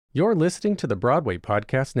You're listening to the Broadway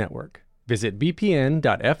Podcast Network. Visit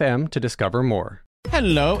bpn.fm to discover more.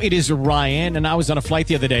 Hello, it is Ryan, and I was on a flight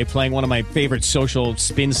the other day playing one of my favorite social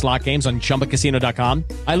spin slot games on ChumbaCasino.com.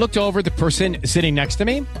 I looked over at the person sitting next to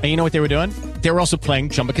me, and you know what they were doing? They were also playing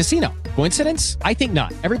Chumba Casino. Coincidence? I think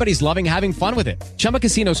not. Everybody's loving having fun with it. Chumba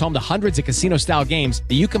Casino is home to hundreds of casino-style games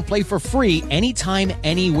that you can play for free anytime,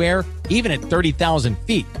 anywhere, even at 30,000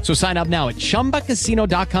 feet. So sign up now at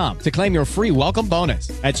ChumbaCasino.com to claim your free welcome bonus.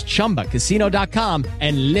 That's ChumbaCasino.com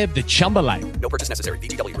and live the Chumba life. No purchase necessary.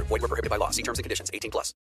 VGW. Void where prohibited by law. See terms and conditions.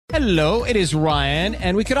 18+. Hello, it is Ryan,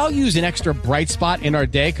 and we could all use an extra bright spot in our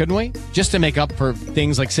day, couldn't we? Just to make up for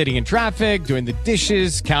things like sitting in traffic, doing the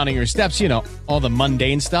dishes, counting your steps, you know, all the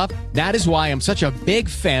mundane stuff. That is why I'm such a big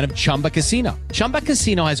fan of Chumba Casino. Chumba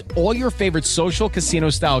Casino has all your favorite social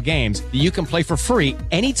casino-style games that you can play for free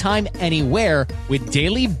anytime, anywhere with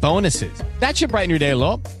daily bonuses. That should brighten your day a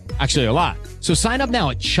little. Actually, a lot. So sign up now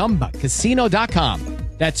at ChumbaCasino.com.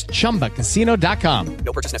 That's ChumbaCasino.com.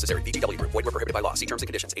 No purchase necessary. VGW. Void where prohibited by law. See terms and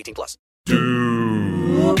conditions. 18+.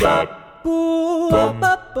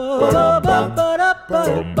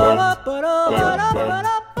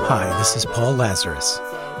 Hi, this is Paul Lazarus.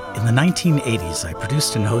 In the 1980s, I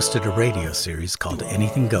produced and hosted a radio series called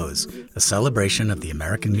Anything Goes, a celebration of the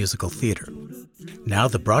American musical theater. Now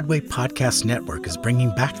the Broadway Podcast Network is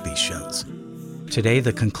bringing back these shows. Today,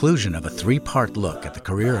 the conclusion of a 3-part look at the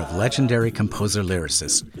career of legendary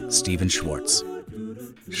composer-lyricist Stephen Schwartz.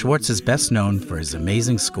 Schwartz is best known for his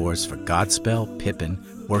amazing scores for Godspell, Pippin,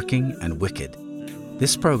 Working, and Wicked.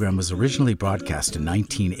 This program was originally broadcast in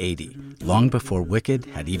 1980, long before Wicked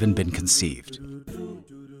had even been conceived.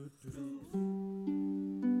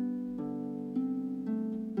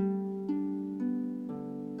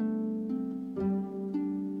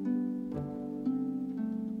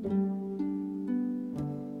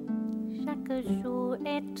 Chaque jour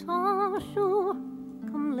est un jour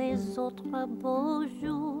comme les autres beaux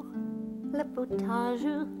jours. Le potage,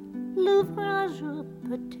 l'ouvrage,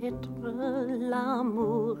 peut-être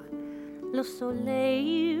l'amour. Le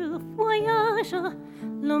soleil voyage,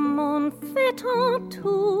 le monde fait un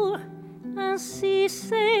tour. Ainsi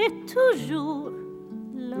c'est toujours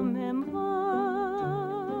le même heure.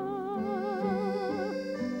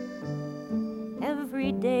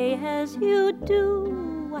 Every day as you do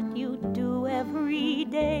what you do every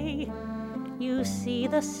day. You see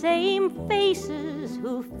the same faces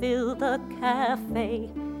who fill the cafe.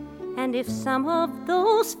 And if some of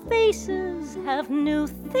those faces have new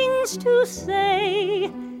things to say,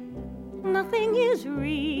 nothing is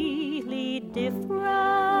really different.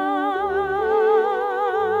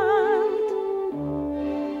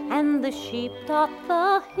 And the sheep dot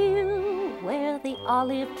the hill where the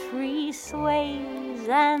olive tree sways,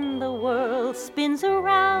 and the world spins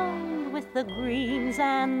around with the greens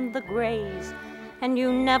and the grays, and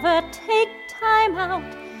you never take time out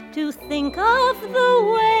to think of the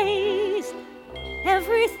ways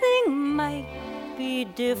everything might be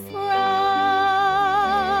different.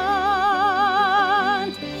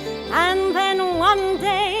 And then one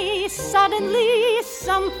day suddenly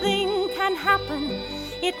something can happen.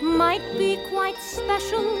 It might be quite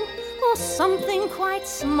special or something quite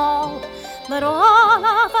small, but all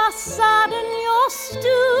of a sudden your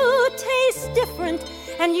stew tastes different,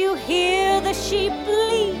 and you hear the sheep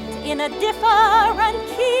bleat in a different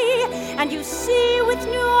key, and you see with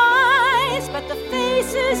new eyes, but the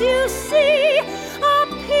faces you see are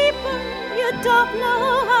people you don't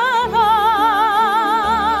know at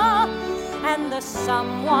all. And the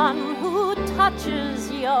someone who touches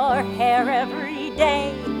your hair every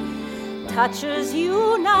day touches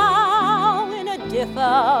you now in a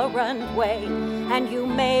different way, and you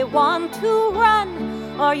may want to run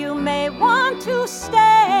or you may want to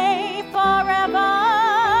stay forever.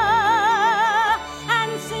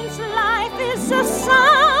 And since life is the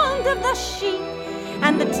sound of the sheep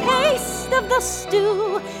and the taste of the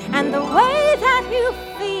stew and the way that you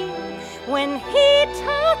feel when he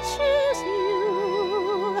touches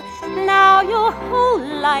you, now your whole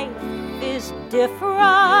life is different.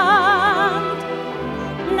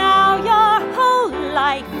 Now your whole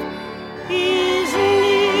life is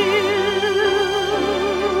new.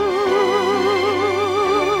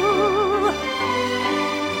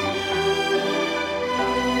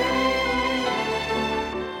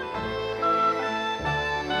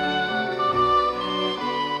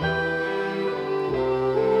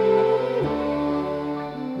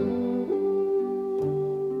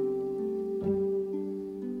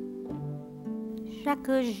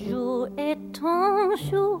 Chaque jour est un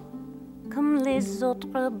jour comme les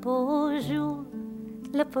autres beaux jours.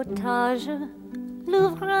 Le potage,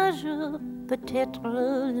 l'ouvrage, peut-être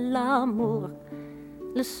l'amour.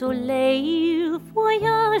 Le soleil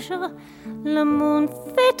voyage, le monde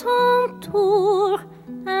fait un tour,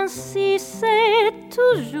 ainsi c'est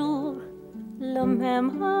toujours le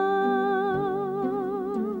même.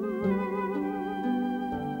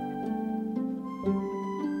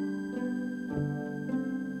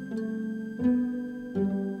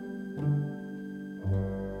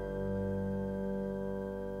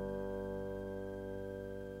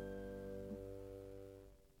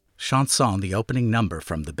 Chanson, the opening number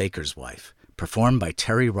from The Baker's Wife, performed by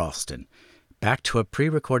Terry Ralston. Back to a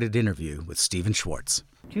pre-recorded interview with Stephen Schwartz.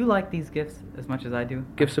 Do you like these gifts as much as I do?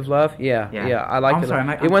 Gifts of Love? Yeah. I like it. Sorry,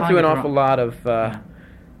 it went through an awful lot of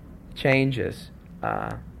changes,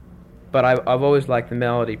 but I've always liked the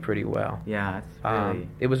melody pretty well. Yeah, it's really...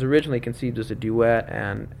 it was originally conceived as a duet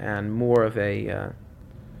and more of a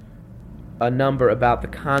number about the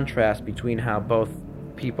contrast between how both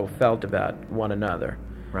people felt about one another.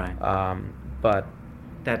 Right. But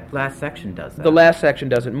that last section does that. The last section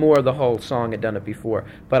does it. More of the whole song had done it before,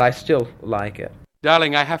 but I still like it.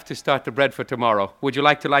 Darling, I have to start the bread for tomorrow. Would you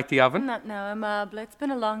like to light the oven? Not now, Amable. It's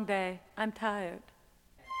been a long day. I'm tired.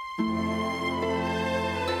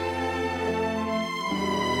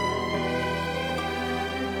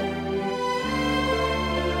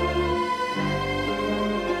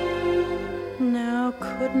 Now,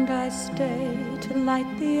 couldn't I stay to light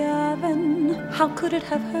the oven? How could it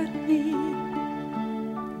have hurt me?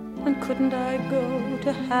 And couldn't I go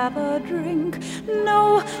to have a drink?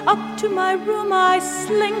 No, up to my room I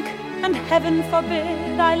slink, and heaven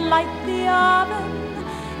forbid I light the oven.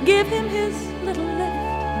 Give him his little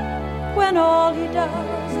lift, when all he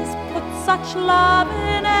does is put such love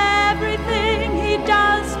in everything he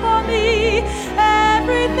does for me.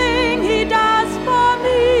 Everything he does for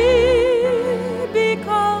me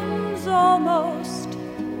becomes almost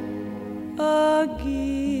a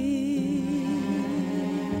gift.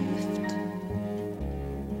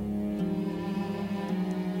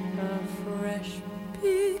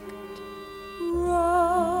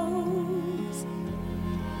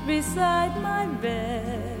 Beside my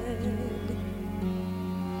bed,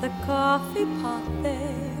 the coffee pot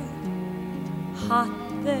there, hot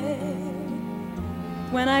there.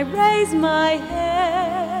 When I raise my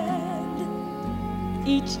head,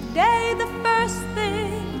 each day the first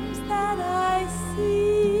things that I see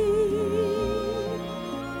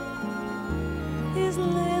is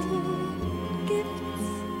little gifts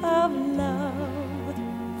of love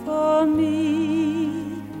for me.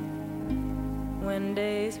 When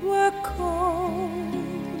days were cold,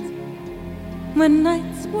 when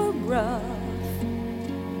nights were rough,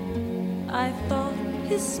 I thought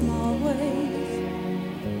his small ways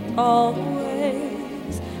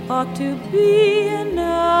always ought to be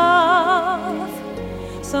enough.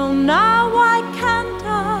 So now why can't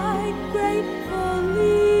I gratefully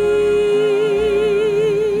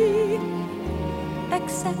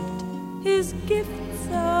accept his gifts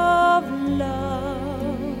of love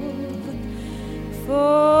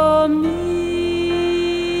for me?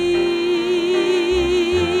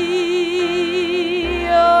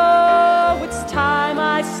 Oh, it's time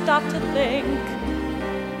I stop to think,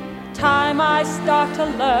 time I start to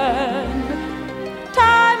learn,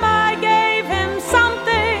 time I gave him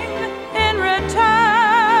something in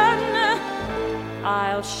return.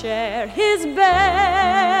 I'll share his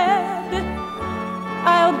bed,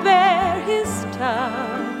 I'll bear his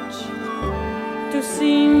touch, to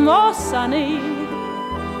seem more sunny,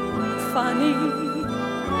 funny,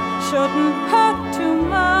 shouldn't hurt too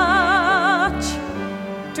much.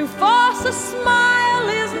 To force a smile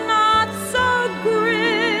is not so grim,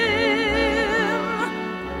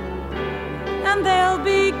 and there'll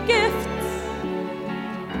be gifts,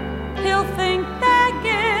 he'll think they're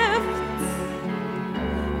gifts,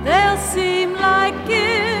 they'll seem like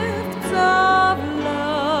gifts of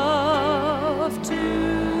love to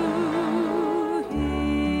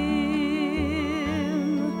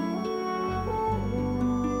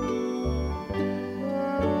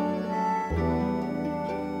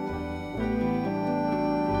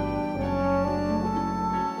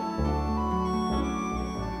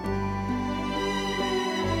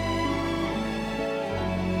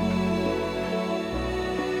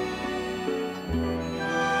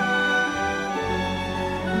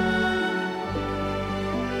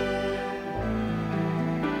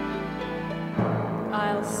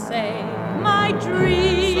say my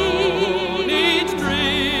dreams,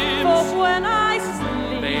 for when I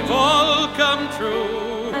sleep they've all come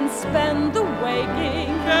true, and spend the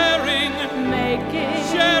waking, caring, making,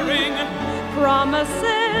 sharing,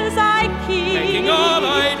 promises I keep, making all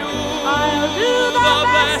I do I'll do the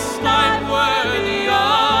best I'm worthy of,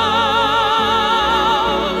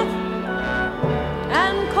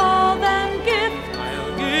 and call them gifts.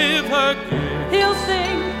 I'll give her gifts. He'll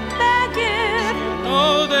sing their gift.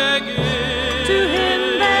 Oh, their gifts. To him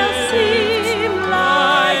they'll seem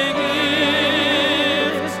like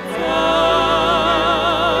gifts of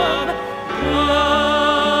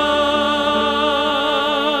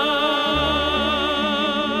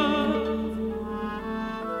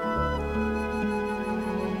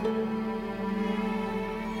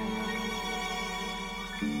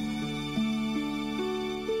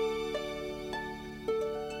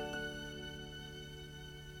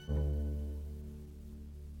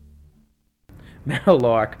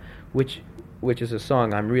Meadowlark, which is a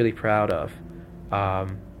song I'm really proud of.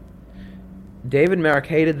 David Merrick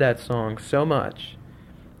hated that song so much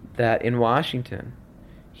that in Washington,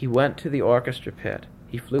 he went to the orchestra pit.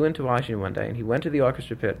 He flew into Washington one day, and he went to the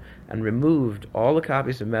orchestra pit and removed all the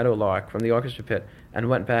copies of Meadowlark from the orchestra pit and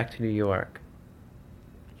went back to New York.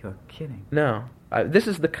 You're kidding. No. This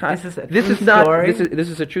is the kind. This is a this true is not. story? This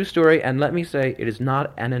is a true story, and let me say, it is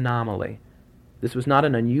not an anomaly. This was not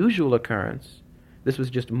an unusual occurrence. This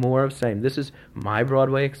was just more of same. This is my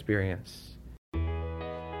Broadway experience.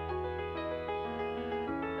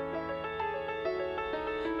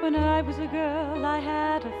 When I was a girl, I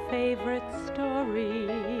had a favorite story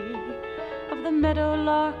of the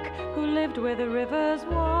meadowlark who lived where the rivers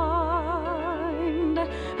wind.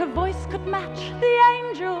 Her voice could match the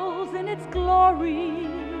angels in its glory,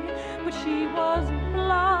 but she was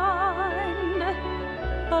blind.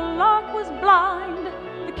 The lark was blind.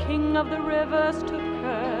 The king of the rivers took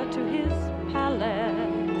her to his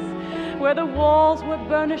palace, where the walls were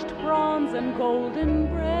burnished bronze and golden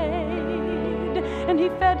braid, and he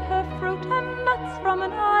fed her fruit and nuts from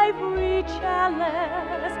an ivory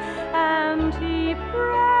chalice, and he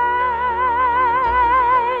prayed,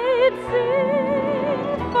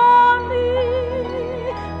 "Sing for me,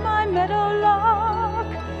 my meadowlark,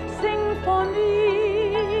 sing for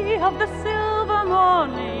me of the silver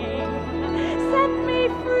morning, set me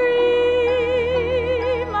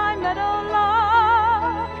free, my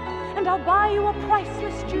meadowlark, and I'll buy you a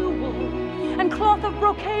priceless jewel and cloth of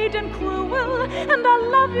brocade and crewel, and I'll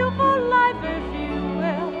love you for life if you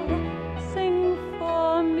will sing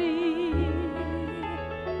for me."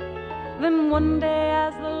 Then one day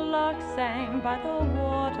as the lark sang by the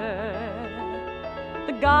water,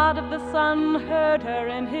 the god of the sun heard her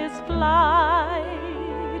in his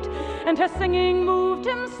flight, and her singing moved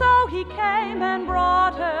him, so he came and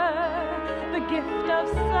brought her the gift of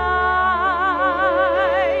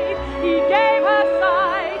sight. He gave her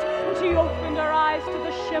sight, and she opened her eyes to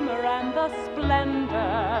the shimmer and the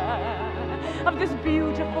splendor of this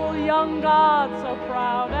beautiful young god, so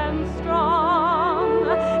proud and strong.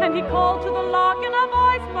 And he called to the lark in a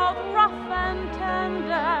voice both rough and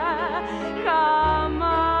tender, "Come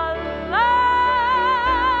along,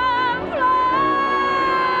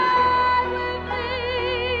 fly with me,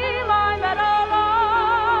 my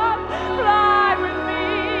meadowlark, fly with me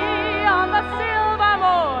on the silver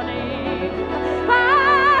morning,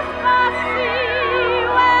 past the sea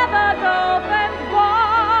where the dolphins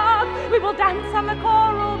walk. We will dance on the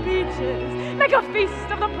coral beaches, make a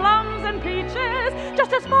feast of the plums and peaches,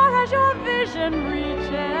 just as far as your vision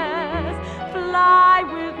reaches. Fly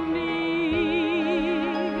with me."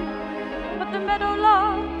 But the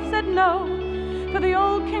meadowlark said no, for the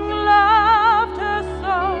old king loved her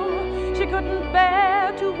so. She couldn't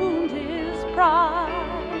bear to wound his pride.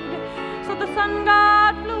 So the sun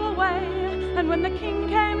god flew away, and when the king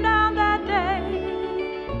came down that day,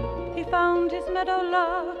 he found his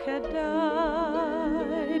meadowlark had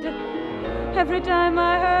died. Every time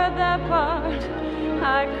I heard that part,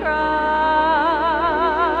 I cried.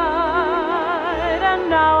 And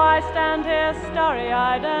now I stand here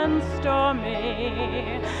starry-eyed and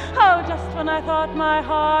stormy. Oh, just when I thought my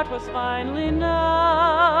heart was finally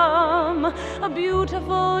numb, a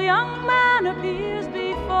beautiful young man appears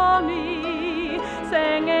before me,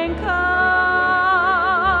 singing, "Come,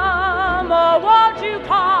 oh, won't you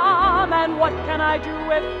come? And what can I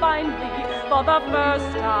do if finally, for the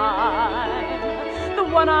first time, the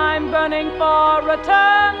one I'm burning for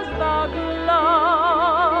returns the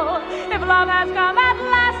glow? If love has come at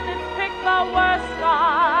last, it's picked the worst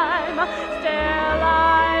time. Still I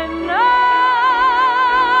know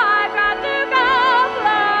I've got to go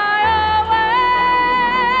fly away,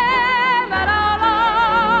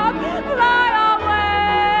 meadowlark, fly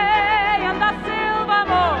away in the silver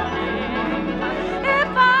morning.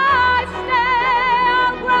 If I stay,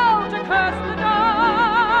 I'll grow to curse the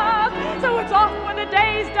dark. So it's off when the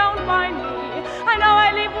days don't find me. I know I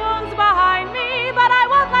leave wounds behind.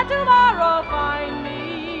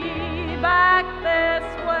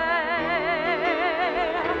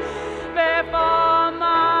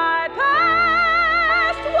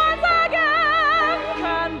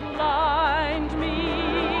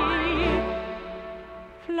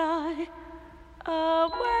 fly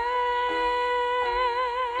away.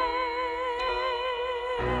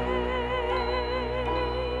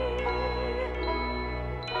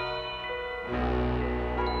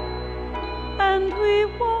 And we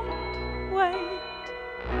won't wait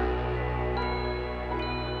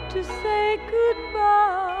to say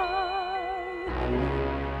goodbye,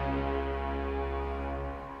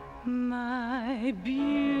 my beautiful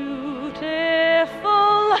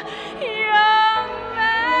young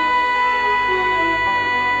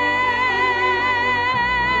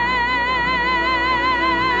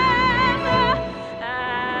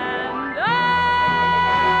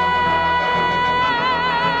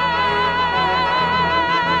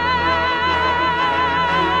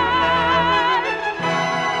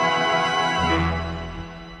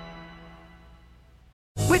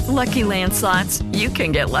With Lucky Land Slots, you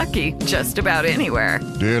can get lucky just about anywhere.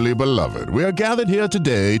 Dearly beloved, we are gathered here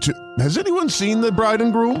today to... Has anyone seen the bride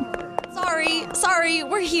and groom? Sorry,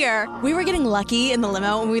 we're here. We were getting lucky in the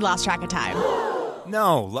limo and we lost track of time.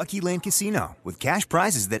 No, Lucky Land Casino, with cash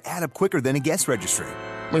prizes that add up quicker than a guest registry.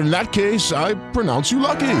 In that case, I pronounce you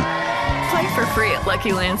lucky. Play for free at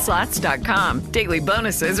LuckyLandSlots.com. Daily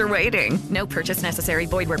bonuses are waiting. No purchase necessary.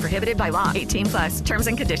 Void where prohibited by law. 18+. Terms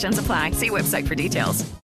and conditions apply. See website for details.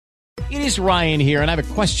 It is Ryan here, and I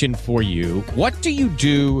have a question for you. What do you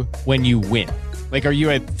do when you win? Like, are you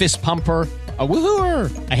a fist pumper, a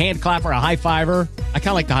woo-hooer, a hand clapper, a high-fiver? I kind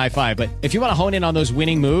of like the high-five, but if you want to hone in on those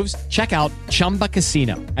winning moves, check out Chumba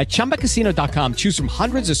Casino. At ChumbaCasino.com, choose from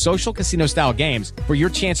hundreds of social casino-style games for your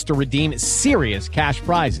chance to redeem serious cash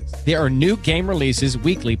prizes. There are new game releases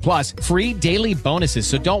weekly, plus free daily bonuses,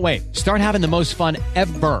 so don't wait. Start having the most fun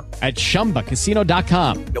ever at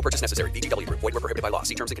ChumbaCasino.com. No purchase necessary. VGW Group. Void where prohibited by law.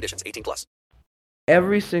 See terms and conditions. 18+.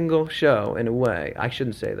 Every single show, in a way, I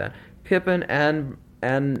shouldn't say that, Pippin and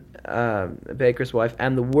Baker's Wife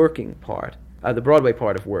and the working part, the Broadway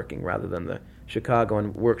part of Working rather than the Chicago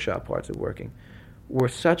and workshop parts of Working, were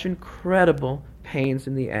such incredible pains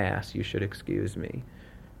in the ass, you should excuse me.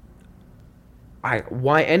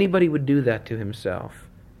 Why anybody would do that to himself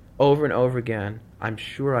over and over again, I'm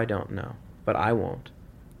sure I don't know, but I won't.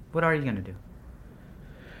 What are you going to do?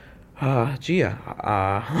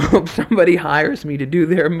 I hope somebody hires me to do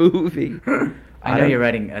their movie. I know you're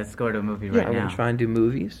writing a score to a movie right now. I'm going to try and do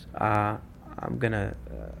movies. I've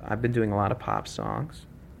been doing a lot of pop songs.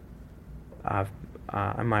 I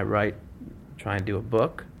might try and do a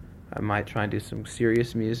book. I might try and do some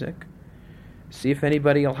serious music. See if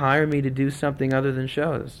anybody will hire me to do something other than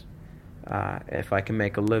shows. If I can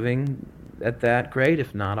make a living at that, great.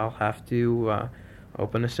 If not, I'll have to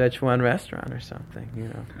open a Szechuan restaurant or something. You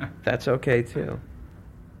know, that's okay too.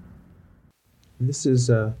 This is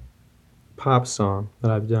a pop song that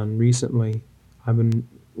I've done recently. I've been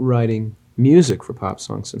writing music for pop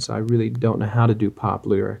songs since I really don't know how to do pop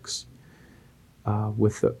lyrics.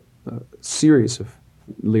 With a series of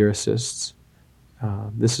lyricists.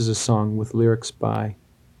 This is a song with lyrics by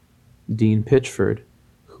Dean Pitchford,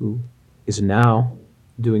 who is now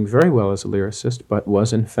doing very well as a lyricist, but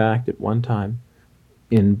was in fact at one time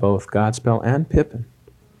in both Godspell and Pippin.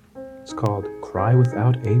 It's called Cry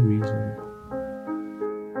Without a Reason.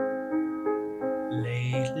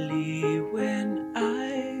 Lately when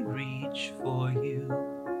I reach for you,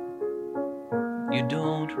 you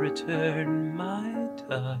don't return my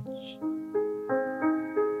touch.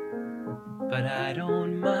 But I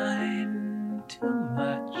don't mind too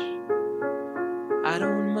much. I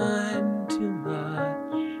don't mind too much.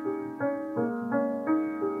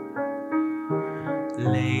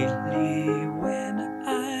 Lately when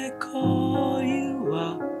I call you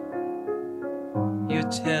up, your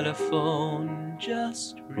telephone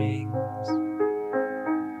just rings.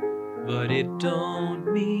 But it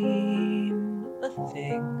don't mean a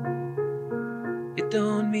thing. It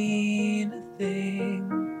don't mean a thing.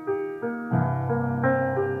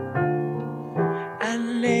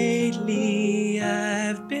 And lately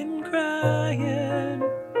I've been crying,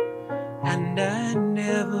 and I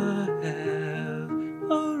never have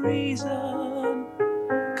a reason,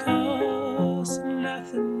 'cause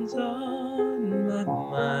nothing's on my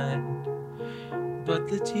mind, but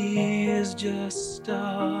the tears just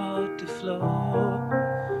start to flow,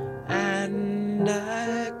 and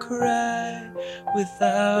I cry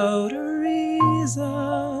without a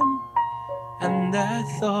reason. And I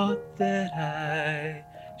thought that I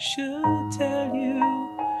should tell you,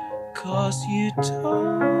 'cause you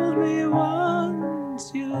told me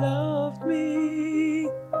once you loved me.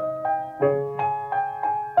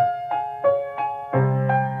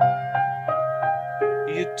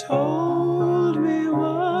 You told me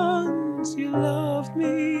once you loved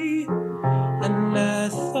me, and I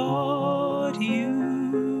thought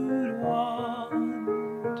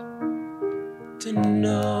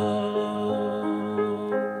know.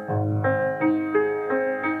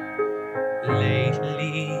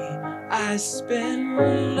 Lately, I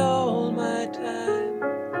spend all my time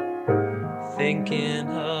thinking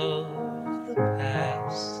of the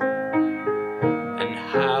past and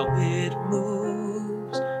how it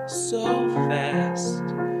moves so fast.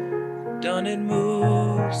 Don't it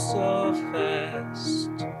move so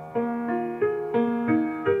fast?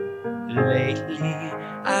 Lately,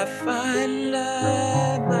 I find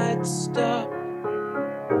I might stop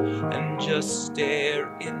and just stare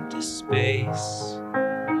into space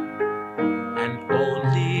and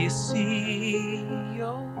only see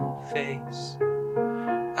your face.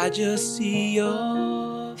 I just see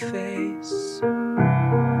your face.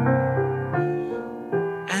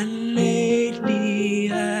 And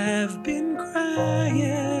lately I've been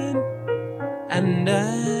crying, and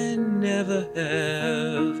I never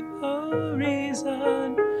have a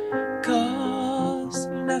reason, 'cause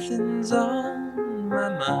nothing's on my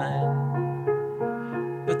mind,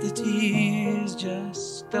 but the tears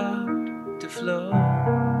just start to flow,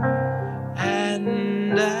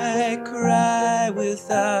 and I cry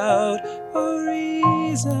without a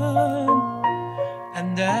reason.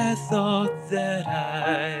 And I thought that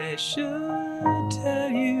I should tell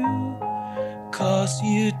you, 'cause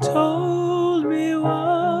you told me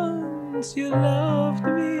once you loved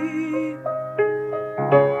me.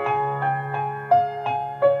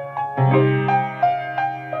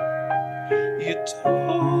 You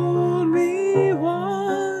told me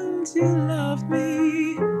once you loved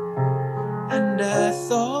me, and I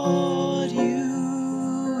thought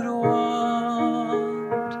you'd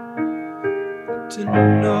want to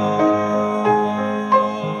know.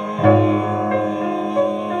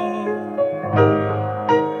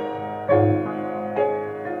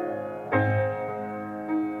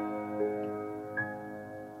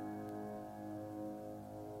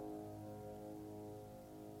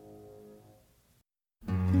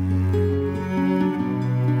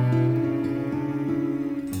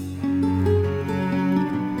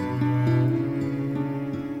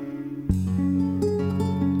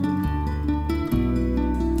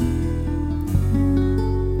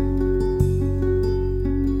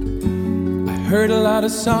 Heard a lot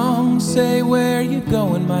of songs say, where you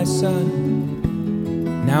going, my son?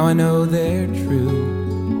 Now I know they're true.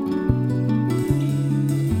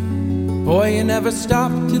 Boy, you never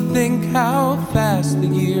stop to think how fast the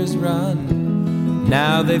years run.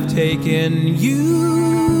 Now they've taken you.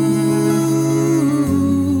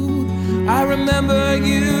 I remember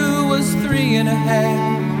you was 3 and a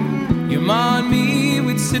half. Your mom and me,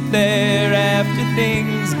 we'd sit there after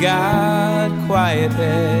things got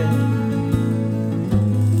quieted.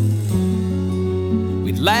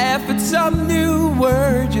 Laugh at some new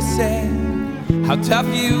word you said, how tough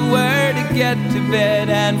you were to get to bed,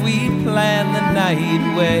 and we planned the night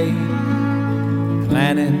way,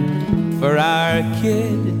 planning for our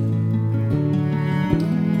kid.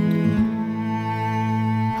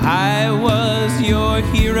 I was your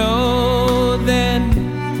hero then.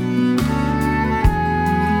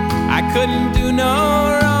 I couldn't do no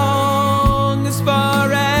wrong as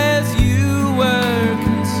far as you were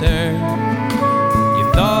concerned.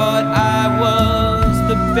 Thought I was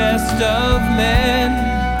the best of men.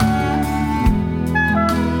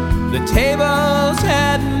 The tables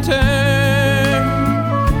hadn't turned.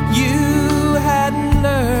 You hadn't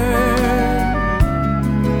learned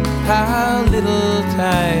how little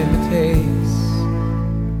time it takes,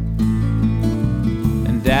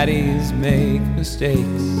 and daddies make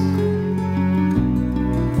mistakes.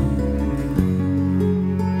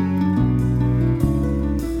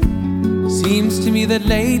 Seems to me that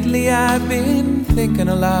lately I've been thinking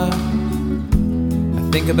a lot. I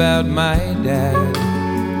think about my dad.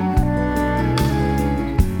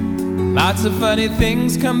 Lots of funny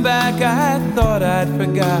things come back I thought I'd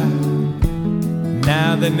forgot.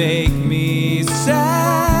 Now they make me sad.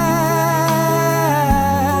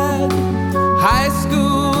 High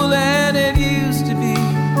school and it used to be,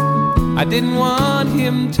 I didn't want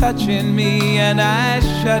him touching me, and I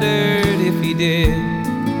shuddered if he did.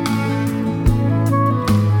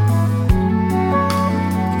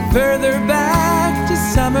 Further back to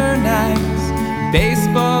summer nights,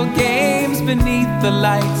 baseball games beneath the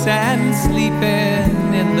lights, and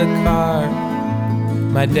sleeping in the car,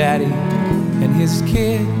 my daddy and his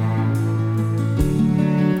kid.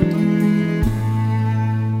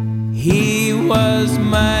 He was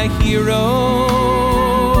my hero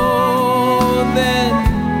then.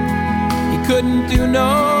 He couldn't do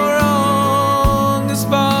no wrong as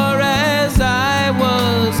far as I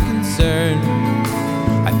was concerned.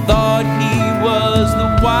 I thought he was the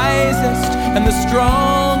wisest and the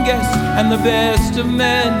strongest and the best of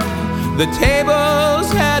men. The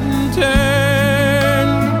tables hadn't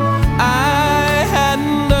turned. I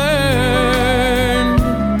hadn't learned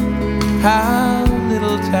how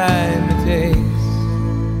little time it takes.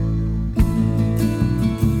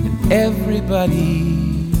 And everybody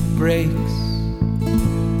breaks,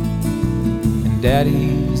 and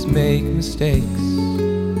daddies make mistakes.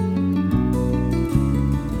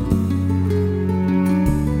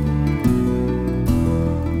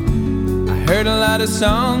 Heard a lot of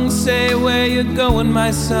songs say, where you going,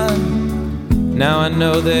 my son? Now I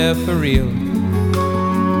know they're for real.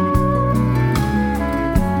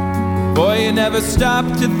 Boy, you never stop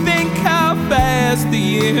to think how fast the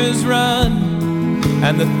years run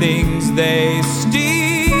and the things they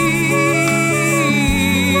steal.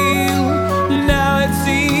 Now it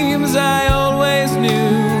seems I always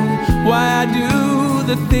knew why I do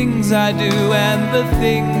the things I do and the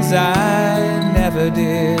things I never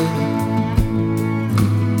did.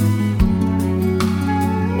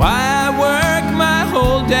 Why I work my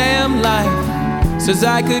whole damn life, says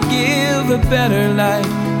I could give a better life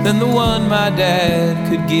than the one my dad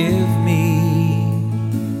could give me.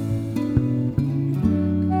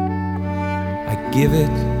 I give it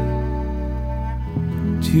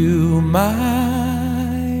to my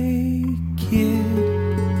kid.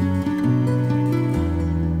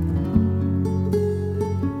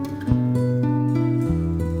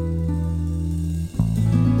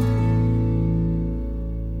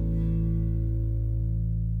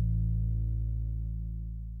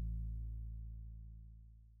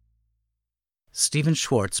 Stephen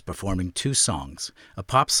Schwartz performing two songs, a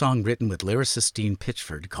pop song written with lyricist Dean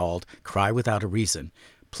Pitchford called Cry Without a Reason,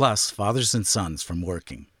 plus Fathers and Sons from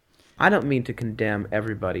Working. I don't mean to condemn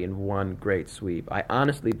everybody in one great sweep. I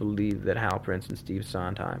honestly believe that Hal Prince and Steve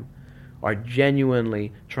Sondheim are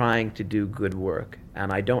genuinely trying to do good work,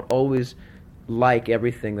 and I don't always like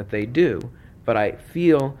everything that they do, but I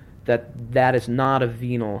feel that that is not a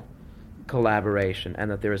venal collaboration and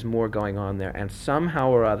that there is more going on there, and somehow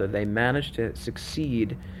or other they managed to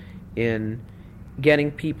succeed in getting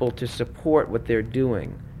people to support what they're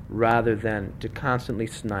doing rather than to constantly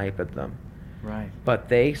snipe at them. Right. But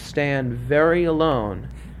they stand very alone,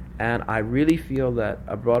 and I really feel that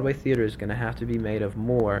a Broadway theater is going to have to be made of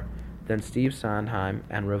more than Steve Sondheim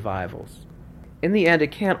and revivals. In the end,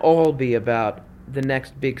 it can't all be about the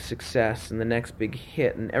next big success and the next big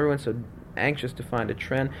hit, and everyone's so anxious to find a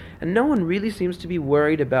trend, and no one really seems to be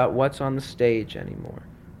worried about what's on the stage anymore.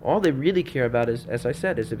 All they really care about is, as I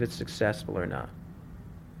said, is if it's successful or not.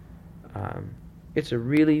 It's a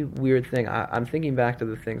really weird thing. I'm thinking back to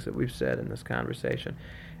the things that we've said in this conversation,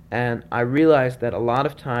 and I realize that a lot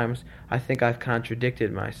of times I think I've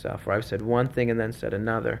contradicted myself, or I've said one thing and then said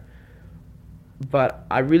another. But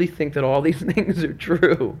I really think that all these things are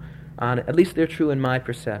true. At least they're true in my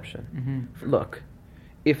perception. Mm-hmm. Look,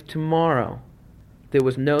 if tomorrow there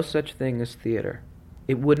was no such thing as theater,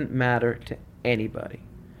 it wouldn't matter to anybody.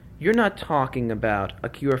 You're not talking about a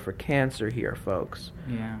cure for cancer here, folks,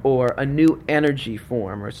 or a new energy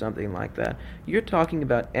form or something like that. You're talking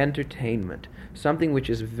about entertainment, something which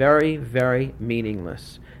is very, very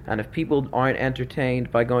meaningless. And if people aren't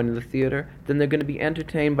entertained by going to the theater, then they're going to be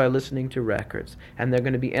entertained by listening to records, and they're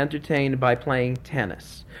going to be entertained by playing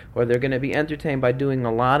tennis, or they're going to be entertained by doing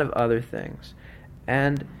a lot of other things.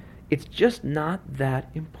 And it's just not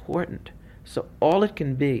that important. So all it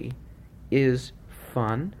can be is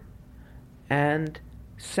fun and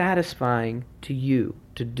satisfying to you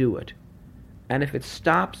to do it. And if it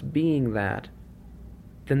stops being that,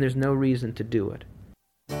 then there's no reason to do it.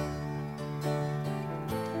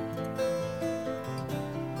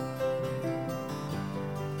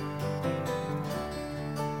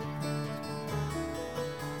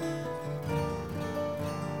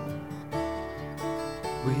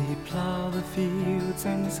 We plow the fields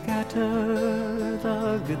and scatter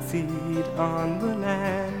the good seed on the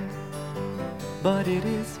land, but it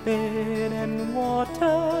is fed and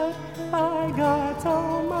watered by God's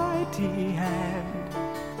almighty hand.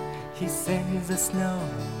 He sends the snow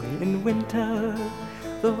in winter,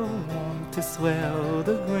 the warmth to swell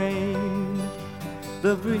the grain,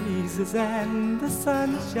 the breezes and the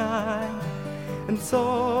sunshine, and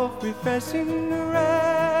soft refreshing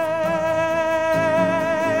rain.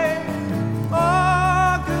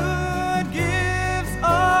 All good gifts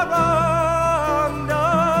are around us,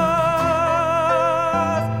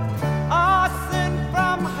 are sent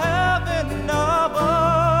from heaven above.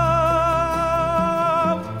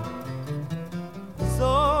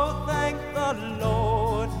 So thank the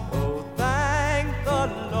Lord, oh thank the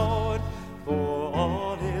Lord for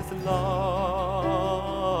all his love.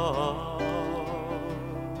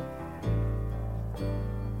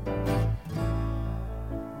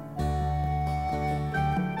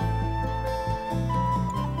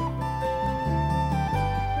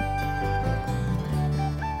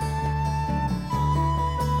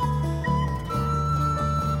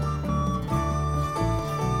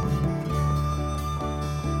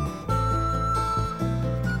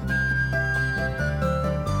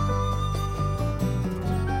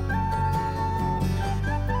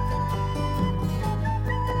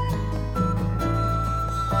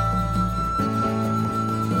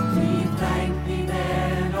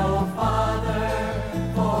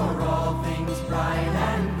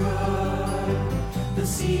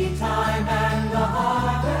 seed time and the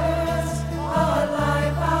harvest, our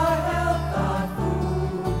life, our health, our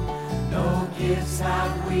food. No gifts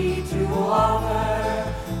have we to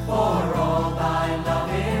offer, for all thy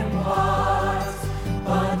love imparts,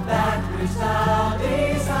 but that which thou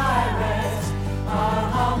desirest, our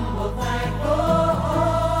humble thankful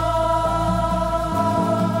hearts.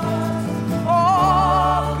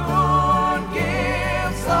 All good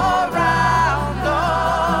gifts around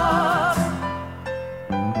us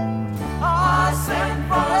are sent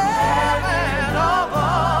from heaven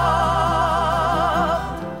above.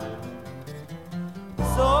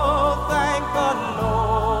 So thank the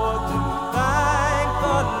Lord, thank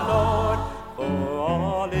the Lord for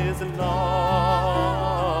all his love.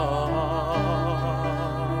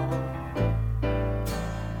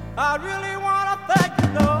 I really want to thank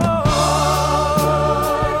the Lord.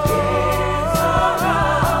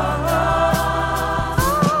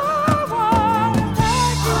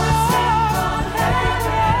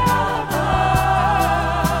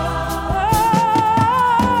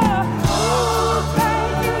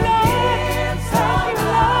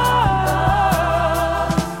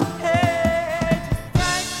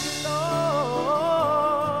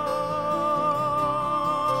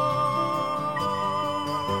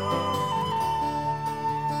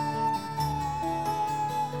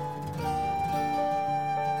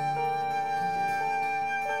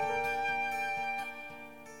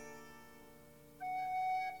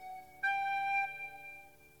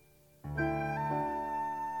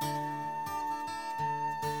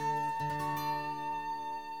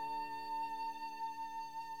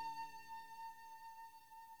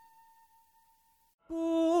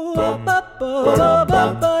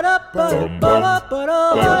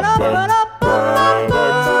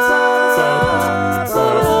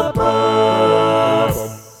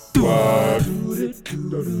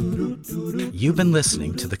 You've been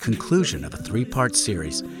listening to the conclusion of a 3-part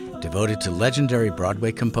series devoted to legendary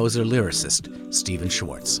Broadway composer-lyricist Stephen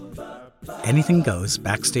Schwartz. Anything Goes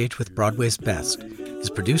Backstage with Broadway's Best is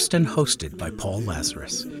produced and hosted by Paul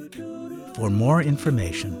Lazarus. For more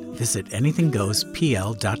information, visit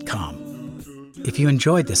anythinggoespl.com. If you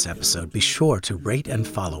enjoyed this episode, be sure to rate and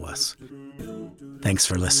follow us. Thanks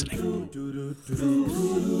for listening.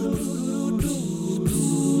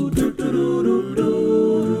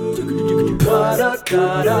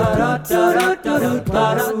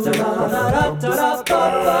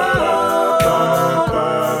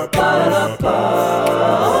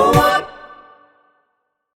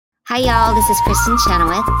 Hi, y'all. This is Kristen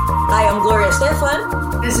Chenoweth. Hi, I'm Gloria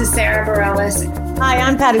Estefan. This is Sarah Bareilles. Hi,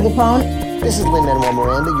 I'm Patti LuPone. This is Lin-Manuel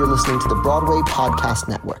Miranda. You're listening to the Broadway Podcast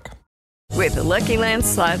Network. With the Lucky Land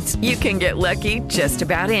Slots, you can get lucky just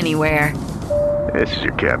about anywhere. This is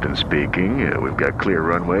your captain speaking. We've got clear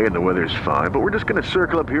runway and the weather's fine, but we're just going to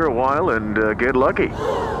circle up here a while and get lucky.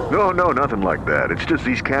 No, nothing like that. It's just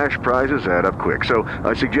these cash prizes add up quick. So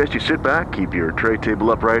I suggest you sit back, keep your tray table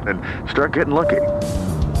upright, and start getting lucky.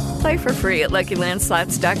 Play for free at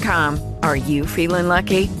LuckyLandSlots.com. Are you feeling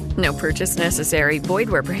lucky? No purchase necessary. Void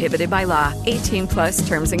where prohibited by law. 18+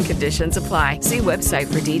 terms and conditions apply. See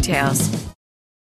website for details.